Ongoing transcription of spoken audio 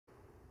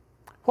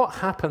What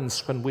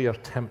happens when we are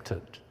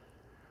tempted?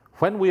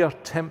 When we are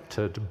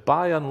tempted,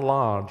 by and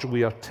large,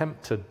 we are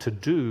tempted to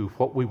do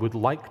what we would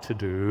like to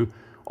do,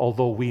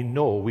 although we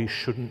know we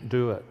shouldn't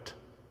do it.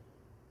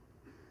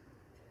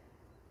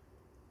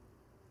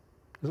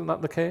 Isn't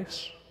that the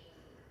case?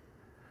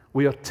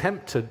 We are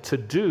tempted to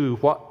do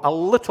what a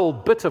little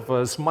bit of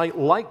us might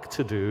like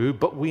to do,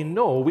 but we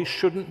know we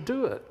shouldn't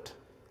do it.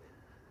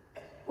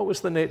 What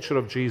was the nature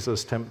of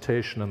Jesus'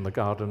 temptation in the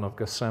Garden of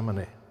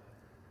Gethsemane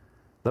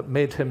that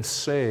made him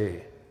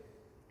say,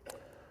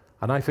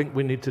 and I think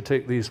we need to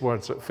take these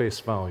words at face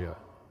value,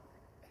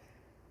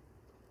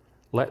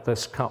 "Let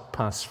this cup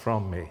pass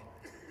from me.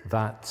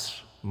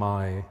 That's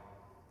my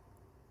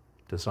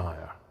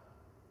desire."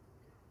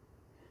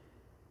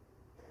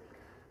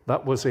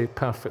 That was a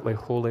perfectly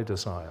holy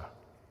desire.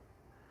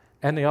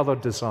 Any other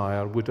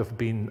desire would have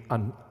been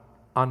an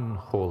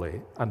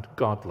unholy and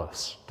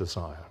godless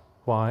desire.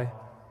 Why?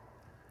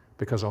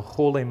 Because a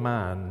holy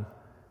man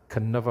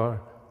can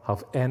never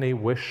have any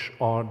wish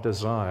or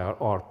desire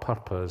or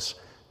purpose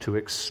to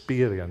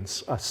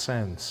experience a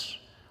sense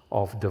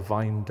of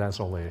divine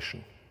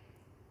desolation.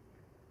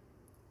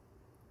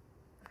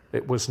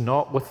 It was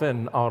not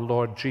within our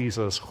Lord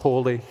Jesus'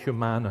 holy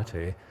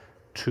humanity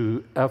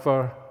to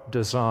ever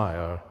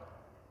desire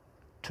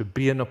to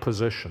be in a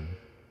position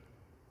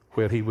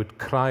where he would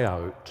cry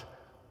out,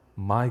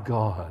 "My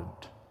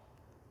God,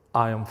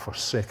 I am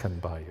forsaken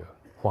by you."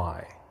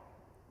 Why?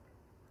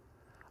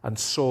 And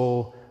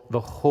so the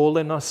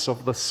holiness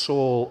of the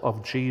soul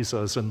of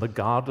Jesus in the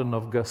Garden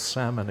of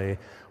Gethsemane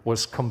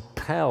was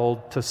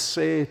compelled to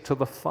say to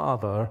the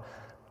Father,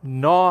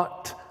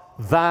 "Not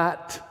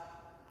that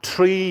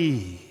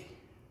tree."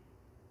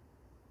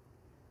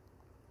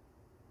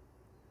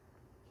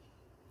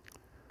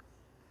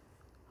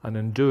 And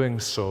in doing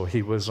so,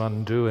 he was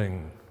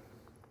undoing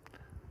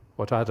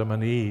what Adam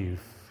and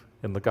Eve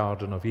in the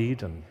Garden of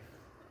Eden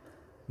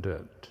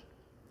did.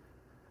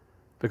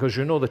 Because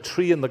you know, the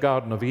tree in the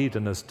Garden of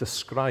Eden is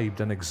described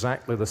in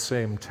exactly the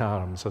same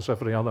terms as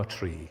every other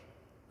tree.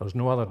 There's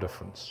no other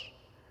difference.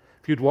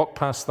 If you'd walked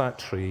past that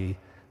tree,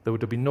 there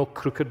would have been no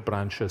crooked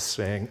branches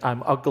saying,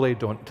 "I'm ugly,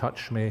 don't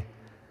touch me."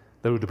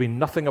 There would have been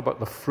nothing about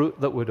the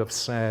fruit that would have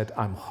said,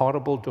 "I'm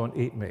horrible, don't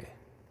eat me."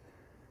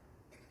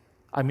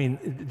 I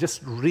mean,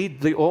 just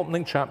read the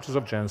opening chapters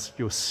of Genesis,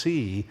 you'll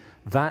see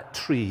that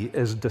tree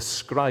is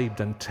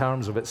described in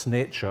terms of its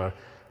nature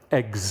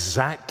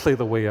exactly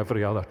the way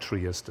every other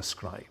tree is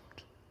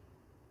described.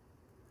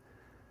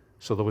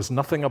 So there was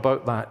nothing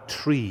about that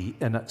tree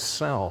in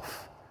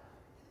itself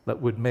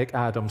that would make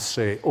Adam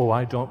say, "Oh,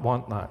 I don't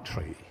want that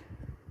tree."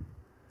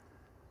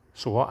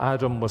 So what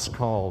Adam was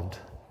called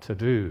to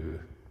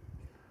do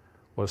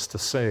was to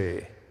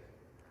say,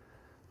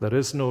 there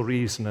is no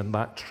reason in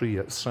that tree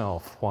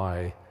itself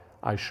why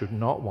I should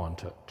not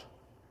want it,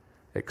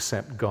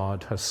 except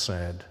God has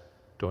said,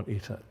 "Don't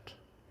eat it."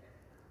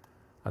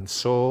 And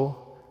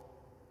so,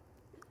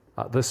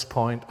 at this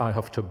point, I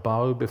have to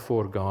bow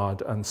before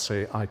God and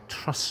say, "I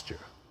trust you."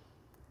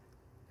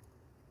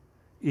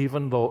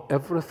 Even though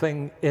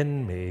everything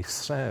in me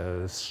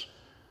says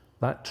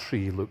that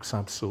tree looks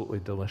absolutely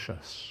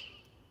delicious.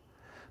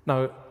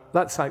 Now,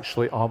 that's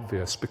actually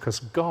obvious because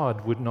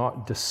God would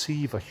not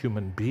deceive a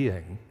human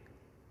being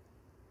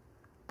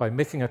by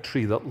making a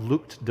tree that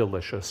looked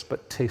delicious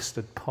but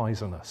tasted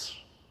poisonous,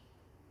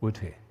 would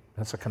he?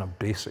 That's a kind of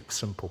basic,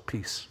 simple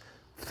piece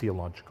of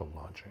theological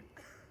logic.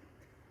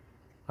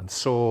 And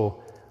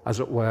so, as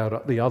it were,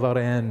 at the other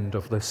end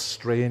of this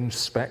strange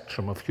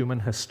spectrum of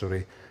human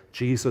history,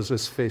 Jesus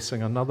is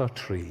facing another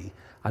tree,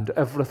 and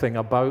everything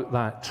about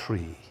that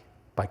tree,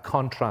 by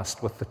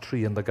contrast with the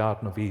tree in the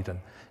Garden of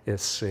Eden,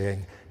 is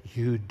saying,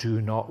 "You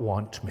do not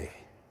want me."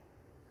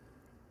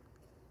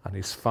 And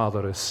his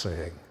Father is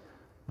saying,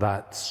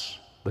 "That's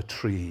the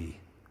tree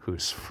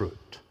whose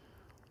fruit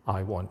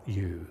I want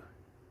you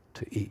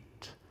to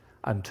eat,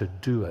 and to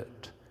do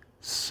it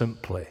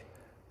simply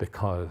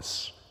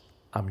because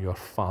I'm your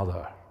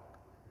Father,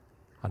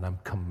 and I'm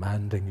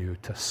commanding you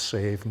to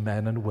save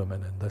men and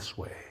women in this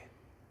way.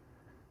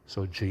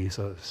 So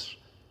Jesus,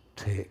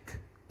 take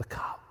the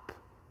cup."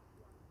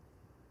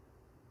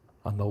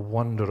 And the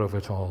wonder of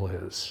it all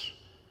is,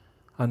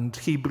 and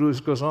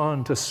Hebrews goes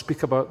on to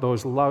speak about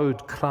those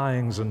loud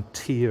cryings and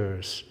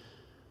tears.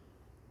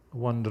 The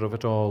wonder of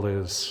it all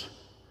is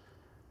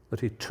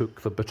that he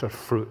took the bitter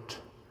fruit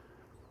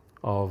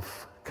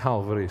of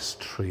Calvary's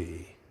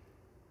tree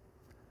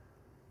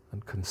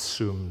and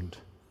consumed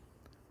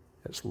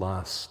its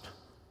last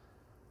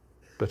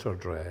bitter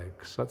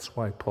dregs. That's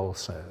why Paul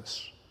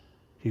says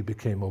he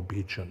became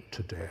obedient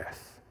to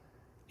death,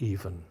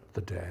 even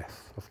the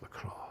death of the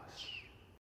cross.